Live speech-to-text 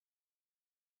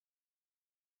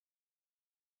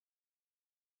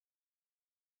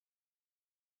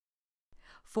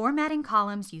Formatting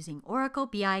columns using Oracle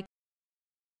BI.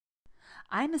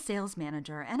 I'm a sales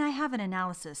manager and I have an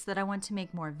analysis that I want to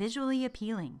make more visually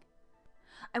appealing.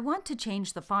 I want to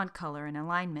change the font color and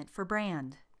alignment for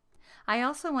brand. I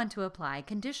also want to apply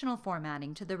conditional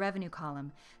formatting to the revenue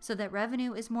column so that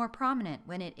revenue is more prominent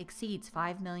when it exceeds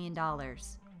 $5 million.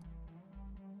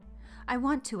 I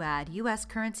want to add U.S.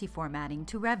 currency formatting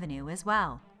to revenue as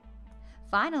well.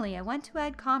 Finally, I want to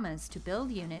add commas to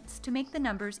build units to make the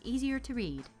numbers easier to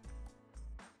read.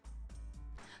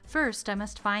 First, I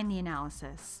must find the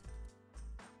analysis.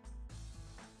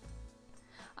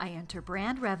 I enter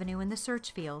brand revenue in the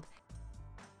search field,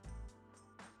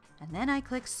 and then I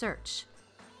click Search.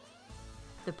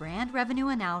 The brand revenue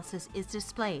analysis is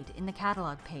displayed in the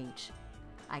catalog page.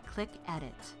 I click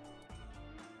Edit.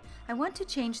 I want to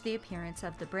change the appearance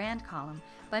of the brand column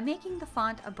by making the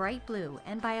font a bright blue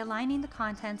and by aligning the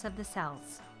contents of the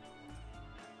cells.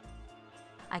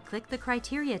 I click the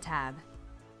Criteria tab.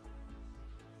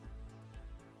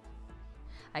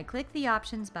 I click the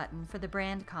Options button for the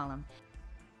brand column,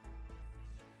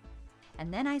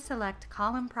 and then I select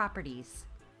Column Properties.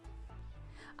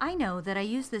 I know that I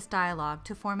use this dialog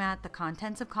to format the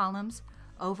contents of columns,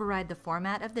 override the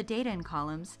format of the data in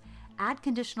columns, add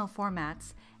conditional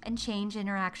formats, and change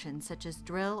interactions such as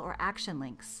drill or action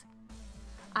links.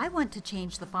 I want to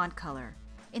change the font color.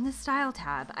 In the Style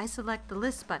tab, I select the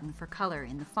List button for color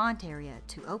in the font area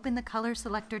to open the Color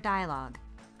Selector dialog.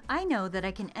 I know that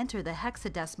I can enter the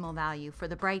hexadecimal value for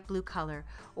the bright blue color,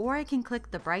 or I can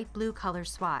click the bright blue color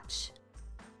swatch.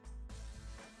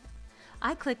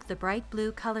 I click the bright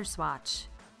blue color swatch.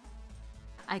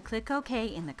 I click OK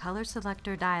in the Color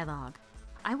Selector dialog.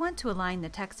 I want to align the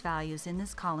text values in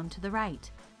this column to the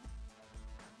right.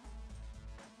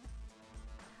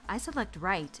 I select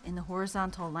Right in the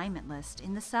horizontal alignment list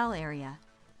in the cell area.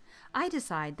 I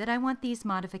decide that I want these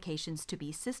modifications to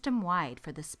be system-wide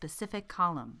for the specific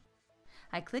column.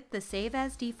 I click the Save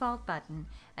as Default button,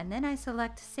 and then I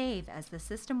select Save as the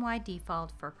system-wide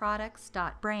default for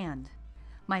products.brand.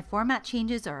 My format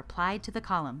changes are applied to the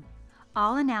column.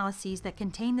 All analyses that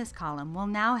contain this column will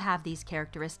now have these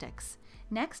characteristics.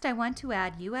 Next, I want to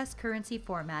add U.S. currency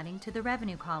formatting to the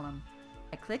revenue column.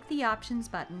 I click the Options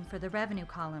button for the revenue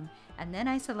column, and then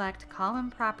I select Column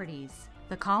Properties.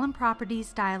 The Column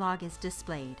Properties dialog is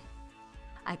displayed.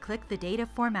 I click the Data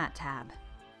Format tab.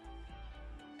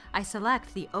 I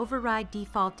select the Override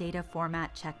Default Data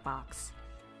Format checkbox.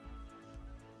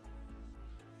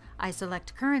 I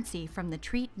select Currency from the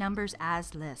Treat Numbers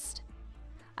As list.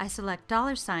 I select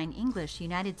 $English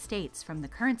United States from the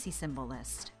currency symbol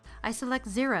list. I select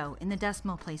 0 in the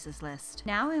decimal places list.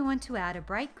 Now I want to add a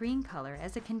bright green color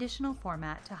as a conditional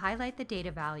format to highlight the data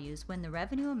values when the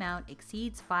revenue amount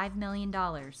exceeds $5 million.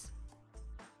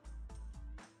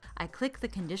 I click the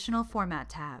Conditional Format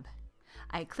tab.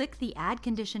 I click the Add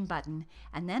Condition button,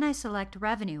 and then I select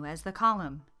Revenue as the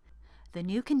column. The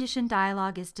new condition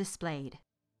dialog is displayed.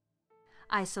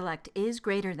 I select Is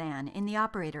Greater Than in the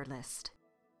operator list.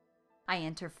 I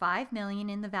enter 5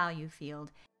 million in the value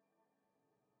field,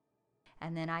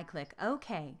 and then I click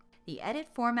OK. The Edit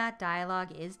Format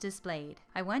dialog is displayed.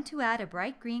 I want to add a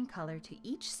bright green color to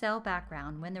each cell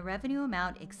background when the revenue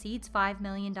amount exceeds $5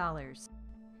 million.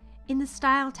 In the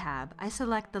Style tab, I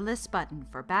select the List button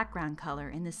for background color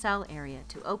in the cell area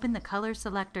to open the Color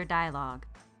Selector dialog.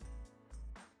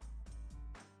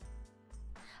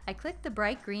 I click the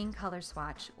bright green color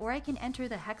swatch, or I can enter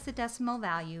the hexadecimal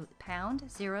value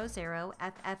 #00FF00,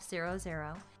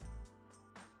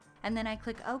 and then I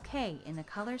click OK in the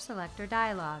Color Selector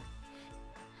dialog.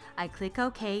 I click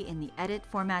OK in the Edit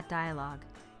Format dialog.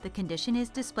 The condition is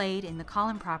displayed in the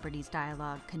Column Properties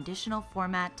dialog Conditional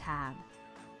Format tab.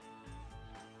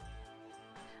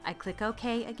 I click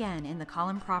OK again in the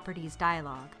Column Properties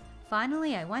dialog.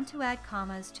 Finally, I want to add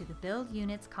commas to the Build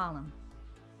Units column.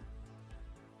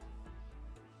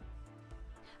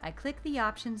 I click the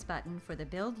Options button for the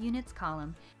Build Units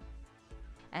column,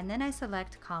 and then I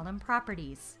select Column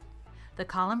Properties. The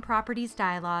Column Properties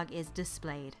dialog is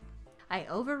displayed. I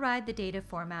override the data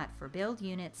format for Build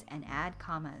Units and add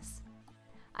commas.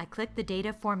 I click the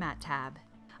Data Format tab.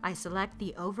 I select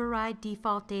the Override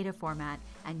Default Data Format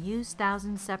and use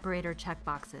Thousand Separator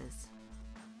checkboxes.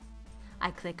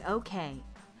 I click OK.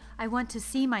 I want to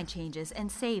see my changes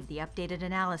and save the updated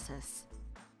analysis.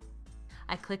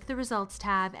 I click the Results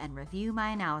tab and review my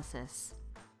analysis.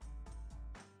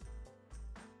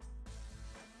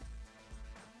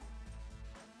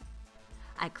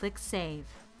 I click Save.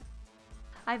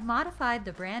 I've modified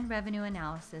the brand revenue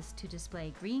analysis to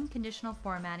display green conditional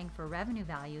formatting for revenue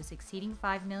values exceeding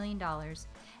 $5 million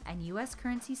and U.S.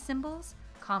 currency symbols,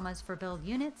 commas for build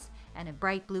units, and a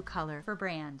bright blue color for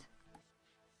brand.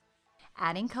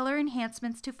 Adding color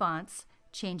enhancements to fonts,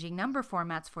 changing number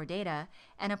formats for data,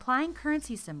 and applying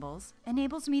currency symbols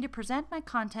enables me to present my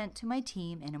content to my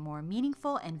team in a more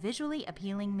meaningful and visually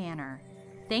appealing manner.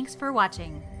 Thanks for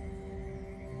watching.